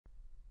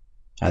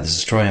Hi, this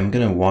is Troy. I'm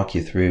going to walk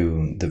you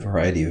through the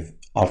variety of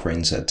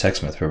offerings that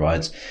TechSmith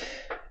provides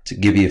to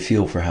give you a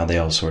feel for how they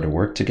all sort of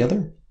work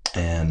together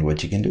and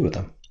what you can do with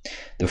them.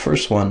 The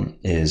first one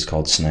is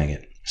called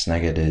Snagit.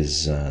 Snagit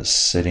is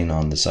sitting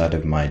on the side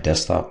of my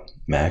desktop,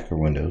 Mac or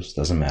Windows,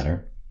 doesn't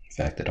matter.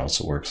 In fact, it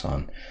also works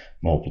on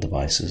mobile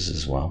devices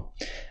as well.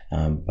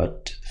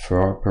 But for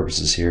our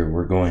purposes here,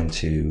 we're going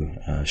to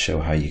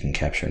show how you can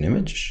capture an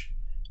image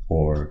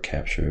or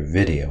capture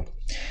video.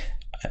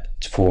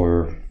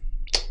 For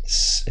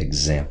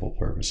example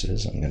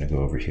purposes, I'm going to go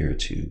over here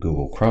to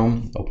Google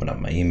Chrome, open up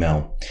my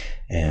email,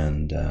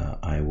 and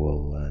I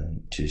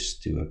will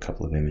just do a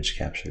couple of image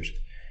captures.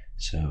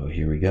 So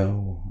here we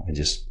go. I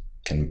just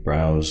can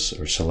browse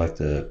or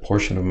select a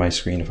portion of my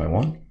screen if I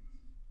want.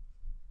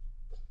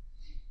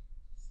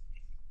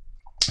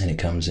 And it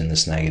comes in the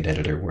Snagit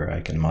editor where I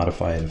can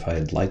modify it if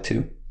I'd like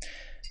to.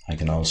 I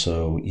can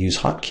also use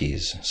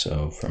hotkeys.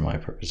 So for my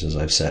purposes,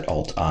 I've set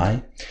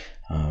Alt-I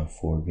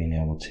for being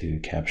able to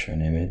capture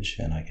an image,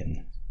 and I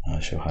can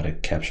show how to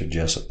capture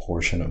just a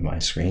portion of my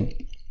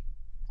screen.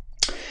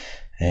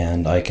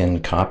 And I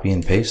can copy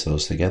and paste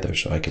those together.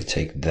 So I could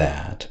take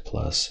that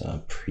plus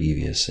a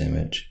previous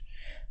image,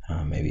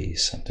 maybe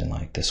something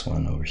like this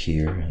one over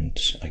here, and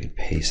I could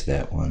paste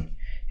that one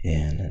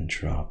in and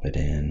drop it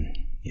in,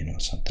 you know,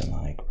 something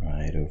like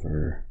right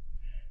over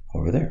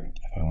there,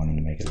 if I wanted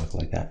to make it look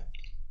like that.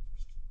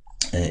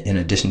 In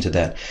addition to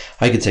that,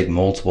 I could take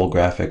multiple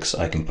graphics.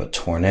 I can put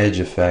torn edge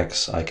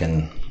effects. I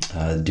can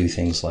do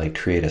things like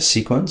create a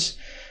sequence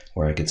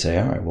where I could say,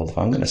 all right, well, if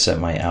I'm going to set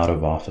my out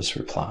of office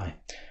reply,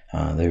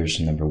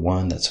 there's number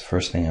one. That's the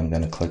first thing I'm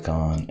going to click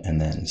on,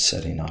 and then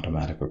setting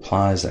automatic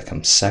replies, that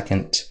comes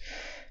second.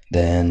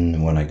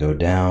 Then when I go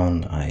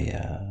down,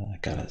 I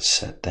gotta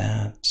set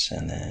that,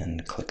 and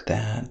then click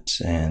that,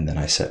 and then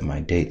I set my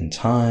date and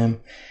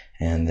time.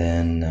 And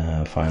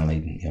then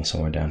finally, you know,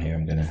 somewhere down here,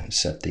 I'm going to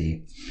set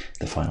the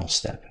final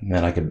step. And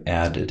then I could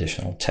add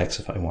additional text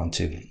if I want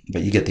to,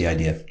 but you get the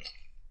idea.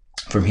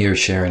 From here,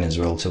 sharing is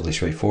relatively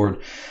straightforward.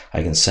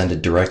 I can send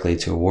it directly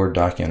to a Word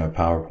document, a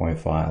PowerPoint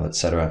file,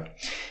 etc.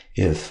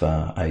 If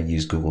I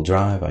use Google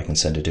Drive, I can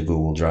send it to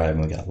Google Drive,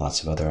 and we got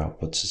lots of other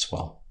outputs as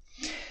well.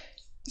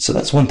 So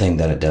that's one thing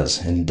that it does,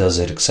 and it does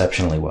it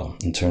exceptionally well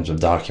in terms of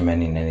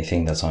documenting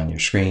anything that's on your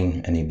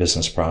screen, any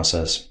business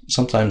process.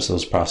 Sometimes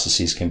those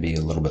processes can be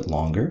a little bit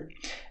longer,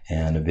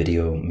 and a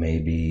video may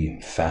be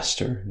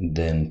faster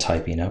than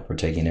typing up or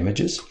taking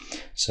images.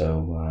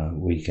 So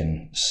we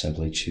can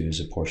simply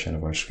choose a portion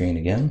of our screen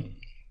again.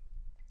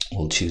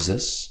 We'll choose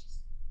this.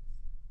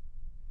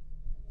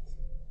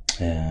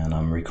 And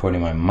I'm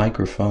recording my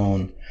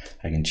microphone.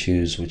 I can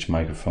choose which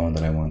microphone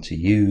that I want to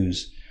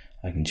use.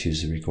 I can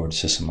choose to record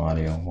system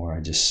audio, or I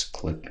just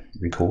click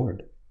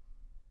record.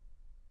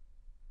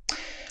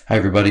 Hi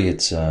everybody,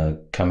 it's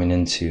coming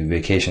into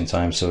vacation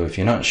time, so if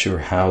you're not sure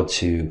how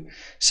to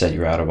set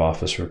your out of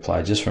office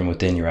reply just from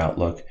within your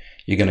Outlook,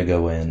 you're going to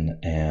go in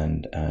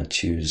and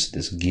choose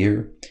this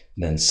gear,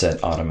 then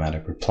set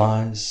automatic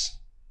replies.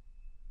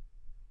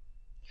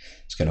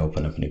 It's going to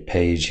open up a new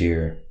page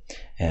here,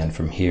 and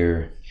from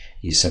here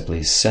you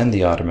simply send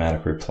the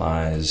automatic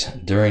replies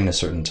during a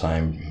certain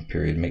time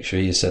period. Make sure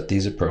you set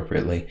these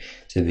appropriately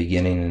to the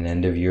beginning and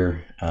end of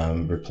your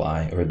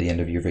reply, or the end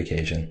of your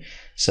vacation.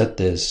 Set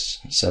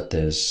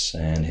this,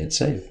 and hit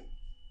save.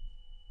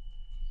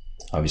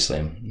 Obviously,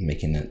 I'm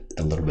making it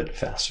a little bit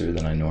faster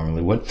than I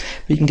normally would, but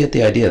you can get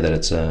the idea that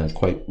it's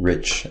quite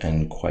rich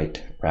and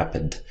quite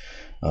rapid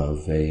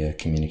of a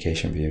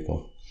communication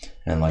vehicle.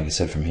 And like I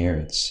said, from here,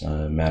 it's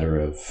a matter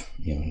of,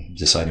 you know,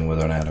 deciding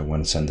whether or not I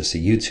want to send this to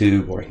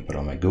YouTube, or I can put it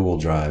on my Google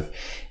Drive.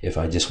 If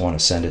I just want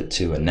to send it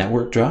to a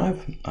network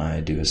drive,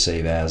 I do a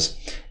save as,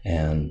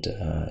 and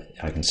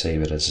I can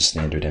save it as a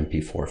standard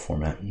MP4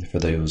 format. For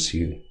those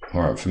who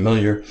aren't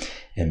familiar,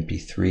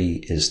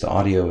 MP3 is to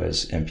audio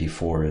as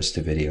MP4 is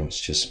to video.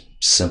 It's just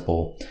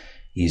simple,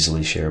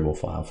 easily shareable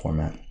file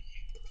format.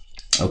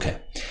 Okay.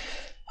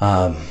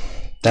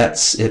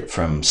 That's it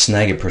from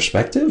Snagit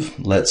perspective.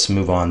 Let's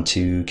move on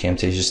to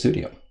Camtasia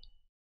Studio.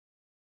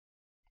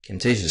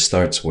 Camtasia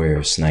starts where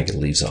Snagit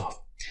leaves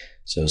off.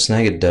 So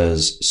Snagit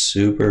does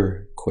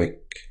super quick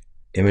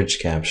image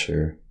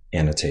capture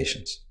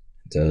annotations.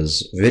 It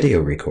does video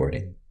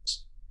recordings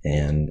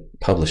and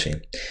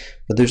publishing.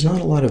 But there's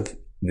not a lot of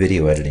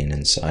video editing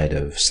inside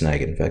of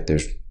Snagit. In fact,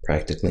 there's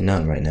practically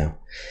none right now.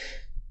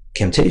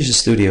 Camtasia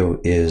Studio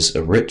is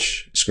a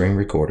rich screen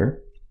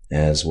recorder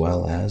as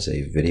well as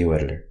a video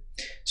editor.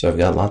 So I've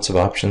got lots of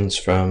options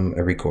from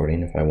a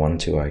recording. If I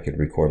wanted to, I could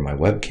record my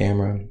web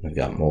camera. I've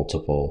got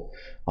multiple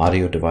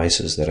audio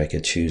devices that I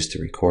could choose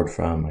to record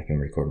from. I can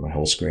record my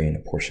whole screen,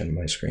 a portion of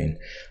my screen.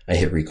 I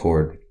hit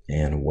record,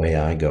 and away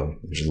I go.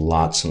 There's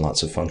lots and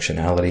lots of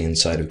functionality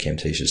inside of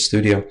Camtasia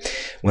Studio.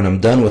 When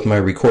I'm done with my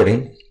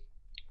recording,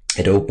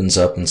 it opens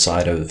up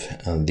inside of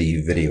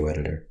the video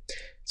editor.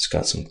 It's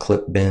got some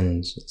clip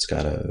bins. It's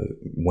got a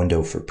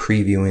window for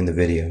previewing the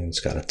video.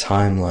 It's got a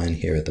timeline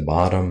here at the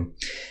bottom.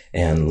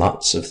 and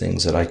lots of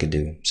things that I could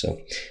do. So,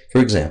 for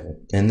example,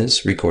 in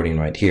this recording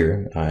right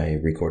here, I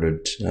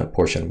recorded a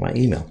portion of my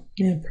email.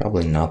 Yeah,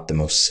 probably not the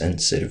most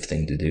sensitive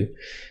thing to do.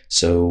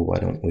 So why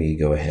don't we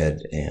go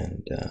ahead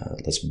and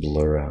let's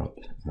blur out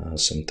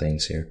some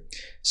things here.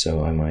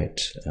 So I might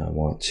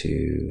want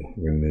to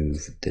remove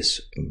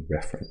this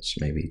reference,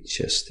 maybe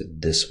just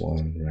this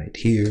one right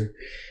here.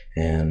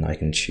 And I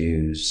can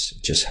choose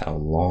just how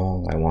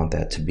long I want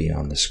that to be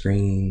on the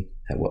screen,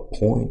 at what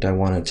point I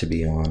want it to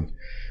be on,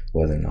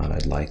 whether or not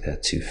I'd like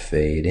that to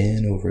fade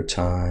in over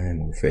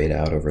time or fade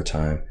out over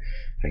time.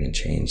 I can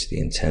change the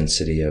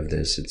intensity of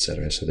this,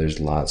 etc. So there's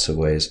lots of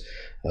ways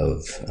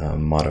of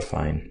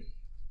modifying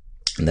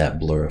that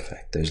blur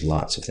effect. There's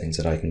lots of things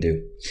that I can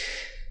do.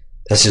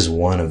 That's just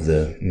one of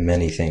the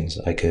many things.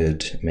 I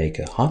could make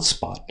a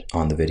hotspot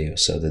on the video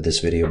so that this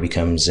video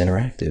becomes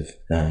interactive.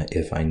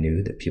 If I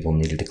knew that people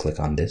needed to click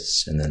on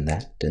this and then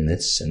that and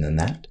this and then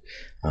that,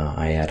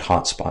 I add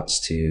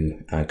hotspots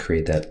to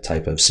create that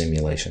type of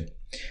simulation.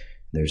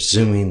 There's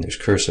zooming, there's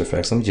cursor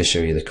effects. Let me just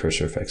show you the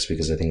cursor effects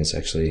because I think it's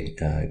actually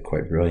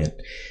quite brilliant.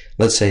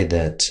 Let's say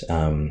that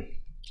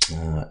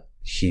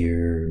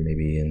here,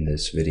 maybe in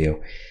this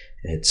video,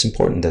 it's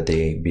important that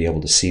they be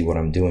able to see what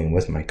I'm doing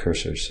with my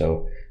cursor.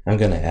 So I'm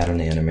going to add an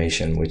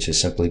animation which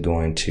is simply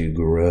going to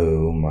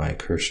grow my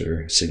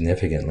cursor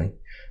significantly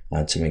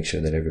to make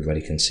sure that everybody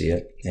can see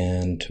it.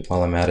 And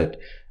while I'm at it,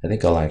 I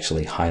think I'll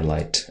actually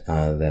highlight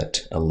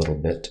that a little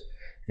bit,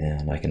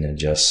 and I can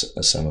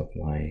adjust some of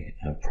my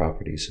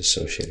properties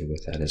associated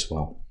with that as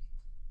well.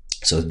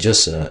 So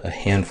just a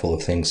handful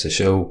of things to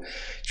show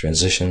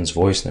transitions,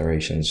 voice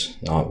narrations,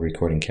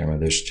 recording camera.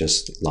 There's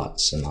just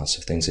lots and lots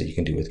of things that you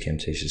can do with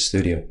Camtasia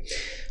Studio.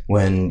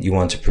 When you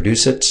want to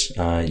produce it,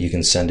 you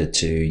can send it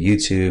to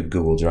YouTube,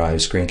 Google Drive,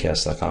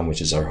 screencast.com, which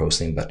is our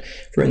hosting. But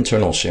for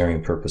internal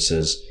sharing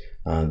purposes,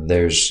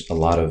 there's a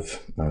lot of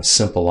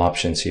simple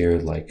options here.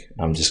 Like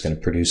I'm just going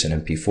to produce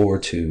an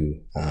MP4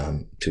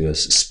 to a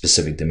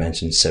specific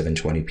dimension.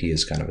 720p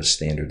is kind of a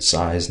standard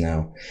size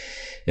now.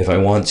 If I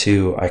want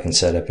to, I can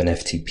set up an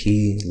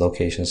FTP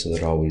location so that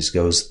it always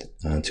goes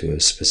to a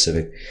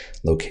specific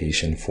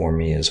location for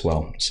me as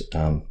well.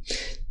 So,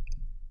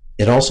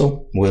 it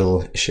also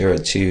will share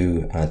it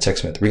to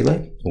TextMeth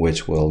Relay,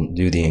 which will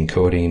do the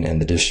encoding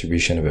and the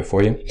distribution of it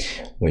for you,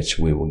 which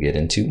we will get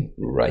into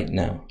right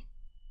now.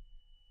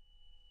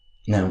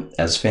 Now,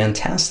 as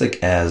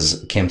fantastic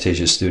as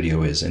Camtasia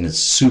Studio is, and it's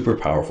super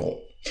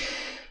powerful,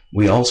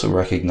 we also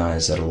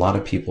recognize that a lot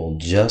of people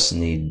just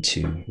need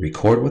to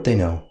record what they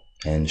know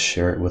and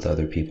share it with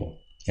other people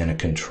in a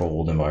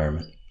controlled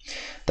environment.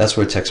 That's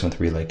where TextMeth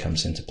Relay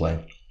comes into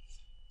play.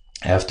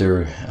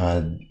 After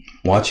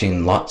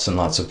watching lots and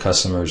lots of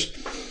customers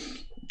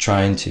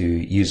trying to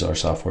use our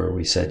software,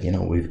 we said, you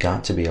know, we've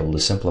got to be able to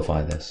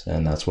simplify this.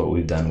 And that's what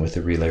we've done with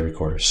the Relay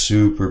Recorder.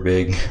 Super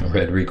big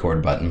red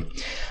record button.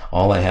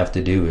 All I have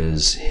to do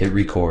is hit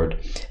record,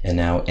 and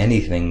now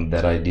anything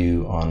that I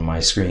do on my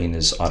screen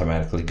is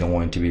automatically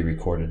going to be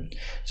recorded.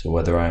 So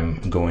whether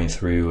I'm going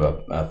through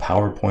a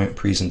PowerPoint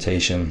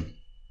presentation,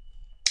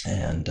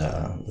 and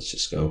let's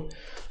just go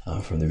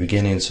from the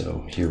beginning.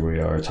 So here we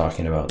are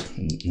talking about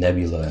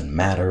nebula and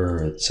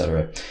matter,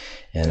 etc.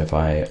 And if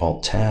I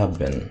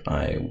Alt-Tab and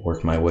I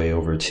work my way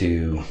over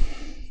to,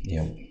 you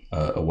know,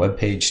 a web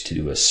page to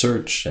do a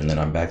search, and then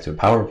I'm back to a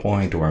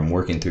PowerPoint, or I'm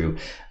working through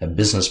a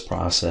business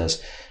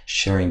process,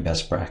 sharing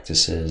best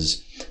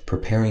practices,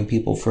 preparing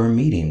people for a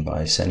meeting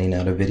by sending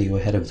out a video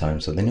ahead of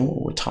time so they know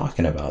what we're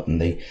talking about and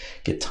they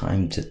get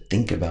time to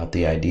think about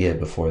the idea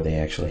before they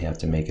actually have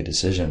to make a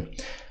decision.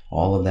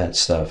 All of that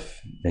stuff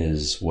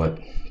is what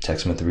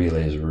TextMeth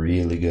Relay is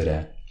really good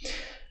at.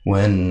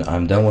 When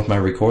I'm done with my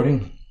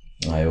recording,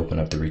 I open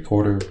up the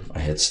recorder, I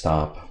hit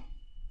stop.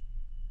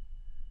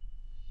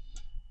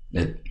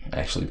 It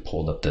actually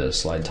pulled up the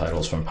slide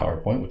titles from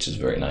PowerPoint, which is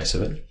very nice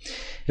of it.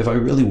 If I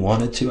really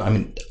wanted to, I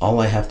mean, all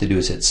I have to do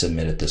is hit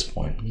submit at this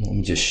point. Let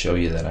me just show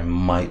you that I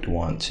might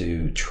want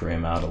to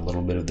trim out a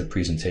little bit of the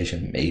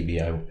presentation. Maybe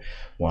I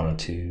wanted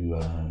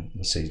to,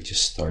 let's say,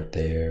 just start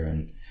there,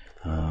 and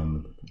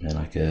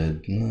I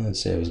could,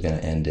 let's say I was going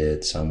to end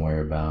it somewhere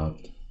about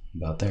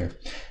there.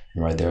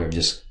 And right there, I've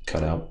just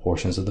cut out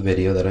portions of the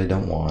video that I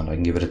don't want. I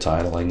can give it a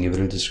title, I can give it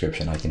a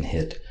description, I can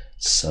hit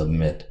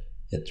submit.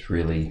 It's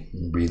really,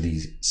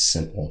 really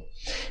simple.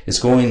 It's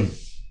going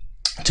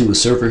to a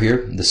server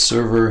here. The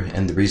server,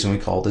 and the reason we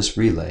call this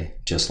relay,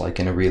 just like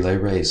in a relay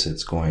race,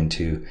 it's going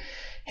to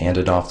hand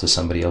it off to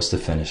somebody else to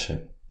finish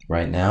it.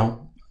 Right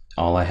now,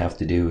 all I have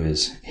to do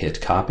is hit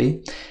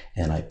copy,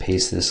 and I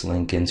paste this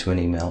link into an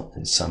email,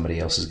 and somebody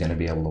else is going to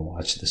be able to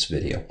watch this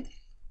video.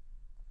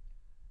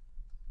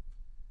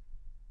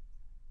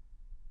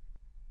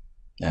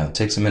 Now, it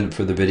takes a minute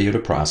for the video to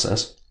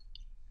process,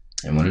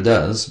 and when it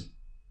does,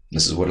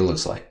 this is what it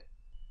looks like.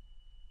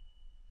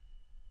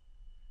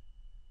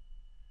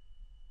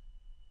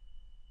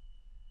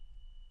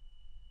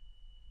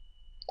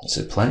 Is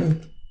it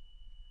playing?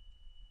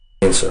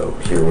 So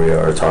here we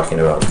are talking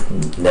about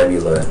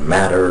nebula and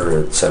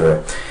matter,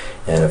 etc.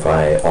 And if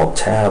I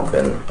Alt-Tab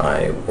and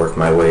I work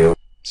my way over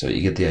So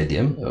you get the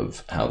idea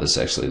of how this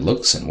actually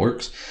looks and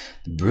works.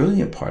 The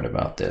brilliant part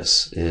about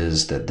this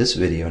is that this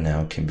video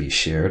now can be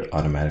shared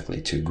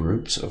automatically to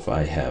groups. So if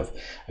I have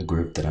a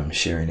group that I'm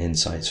sharing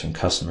insights from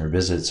customer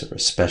visits, or a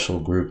special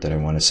group that I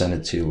want to send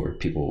it to, or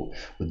people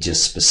with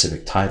just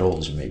specific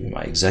titles, or maybe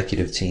my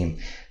executive team,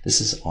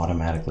 this is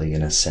automatically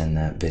going to send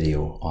that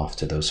video off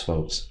to those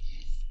folks.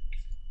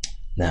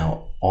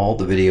 Now, all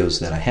the videos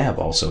that I have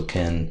also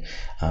can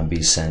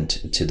be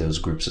sent to those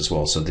groups as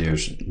well. So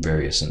there's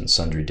various and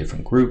sundry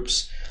different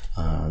groups,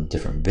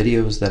 different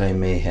videos that I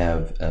may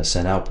have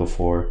sent out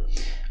before.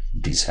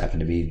 These happen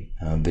to be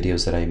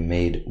videos that I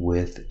made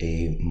with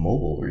a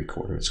mobile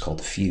recorder. It's called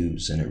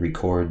Fuse, and it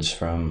records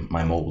from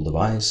my mobile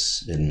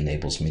device. It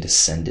enables me to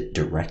send it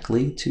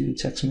directly to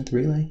TechSmith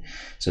Relay.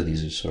 So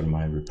these are sort of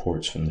my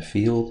reports from the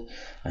field.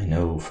 I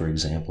know, for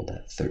example,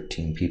 that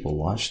 13 people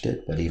watched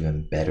it, but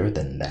even better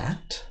than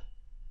that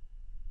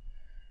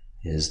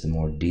is the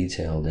more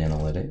detailed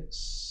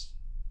analytics.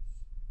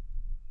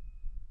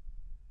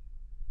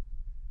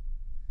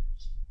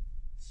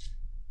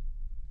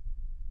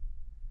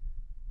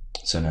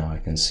 So now I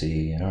can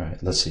see, all right,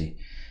 let's see.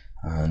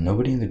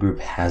 Nobody in the group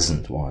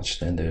hasn't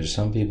watched it. There's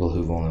some people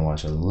who've only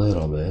watched a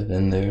little bit,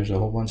 and there's a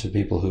whole bunch of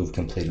people who've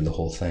completed the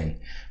whole thing,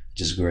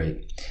 which is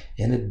great.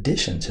 In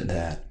addition to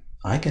that,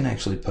 I can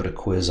actually put a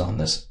quiz on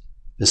this.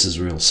 This is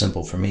real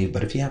simple for me,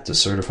 but if you have to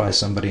certify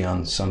somebody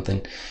on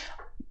something,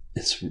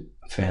 it's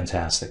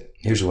fantastic.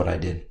 Here's what I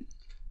did.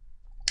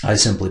 I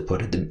simply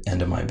put at the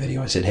end of my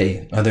video, I said,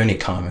 hey, are there any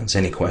comments,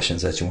 any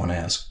questions that you want to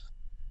ask?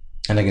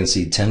 And I can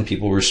see 10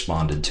 people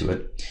responded to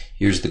it.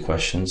 Here's the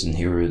questions, and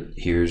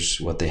here's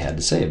what they had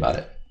to say about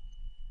it.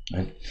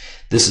 Right?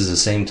 This is the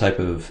same type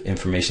of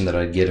information that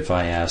I'd get if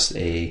I asked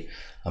a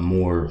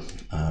more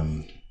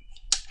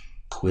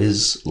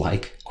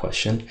quiz-like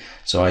question.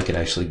 So I could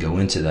actually go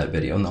into that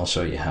video, and I'll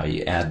show you how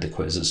you add the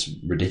quiz. It's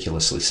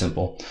ridiculously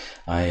simple.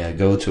 I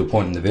go to a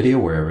point in the video,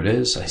 wherever it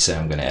is. I say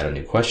I'm going to add a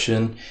new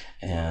question,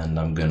 and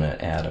I'm going to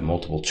add a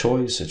multiple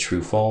choice, a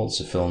true false,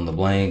 a fill in the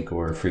blank,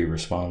 or a free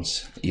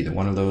response, either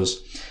one of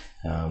those.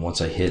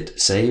 Once I hit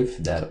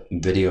save, that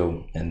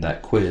video and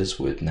that quiz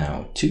with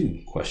now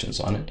 2 questions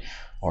on it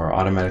are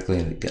automatically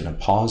going to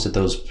pause at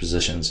those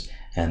positions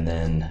and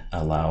then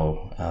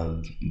allow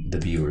the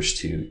viewers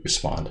to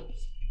respond.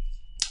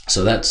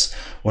 So that's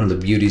one of the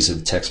beauties of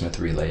TechSmith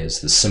Relay,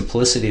 is the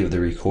simplicity of the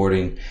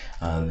recording,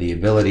 the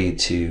ability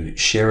to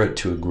share it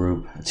to a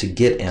group, to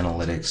get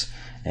analytics,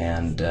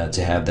 and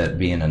to have that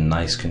be in a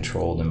nice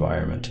controlled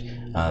environment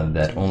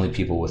that only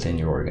people within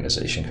your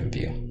organization can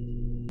view.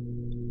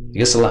 I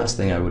guess the last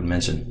thing I would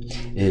mention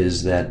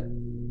is that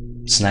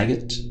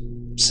Snagit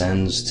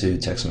sends to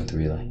TechSmith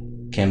Relay.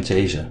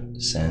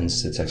 Camtasia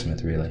sends to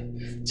TechSmith Relay.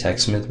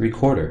 TechSmith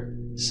Recorder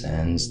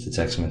sends to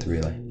TechSmith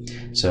Relay.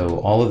 So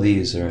all of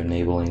these are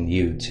enabling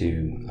you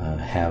to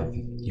have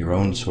your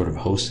own sort of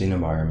hosting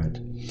environment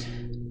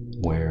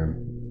where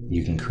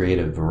you can create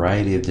a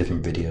variety of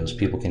different videos.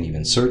 People can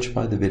even search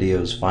by the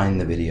videos, find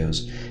the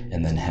videos,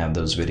 and then have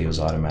those videos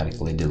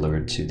automatically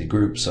delivered to the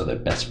group so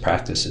that best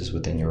practices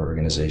within your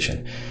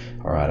organization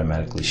are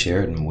automatically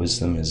shared and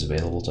wisdom is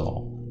available to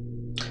all.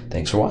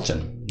 Thanks for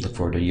watching. Look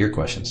forward to your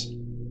questions.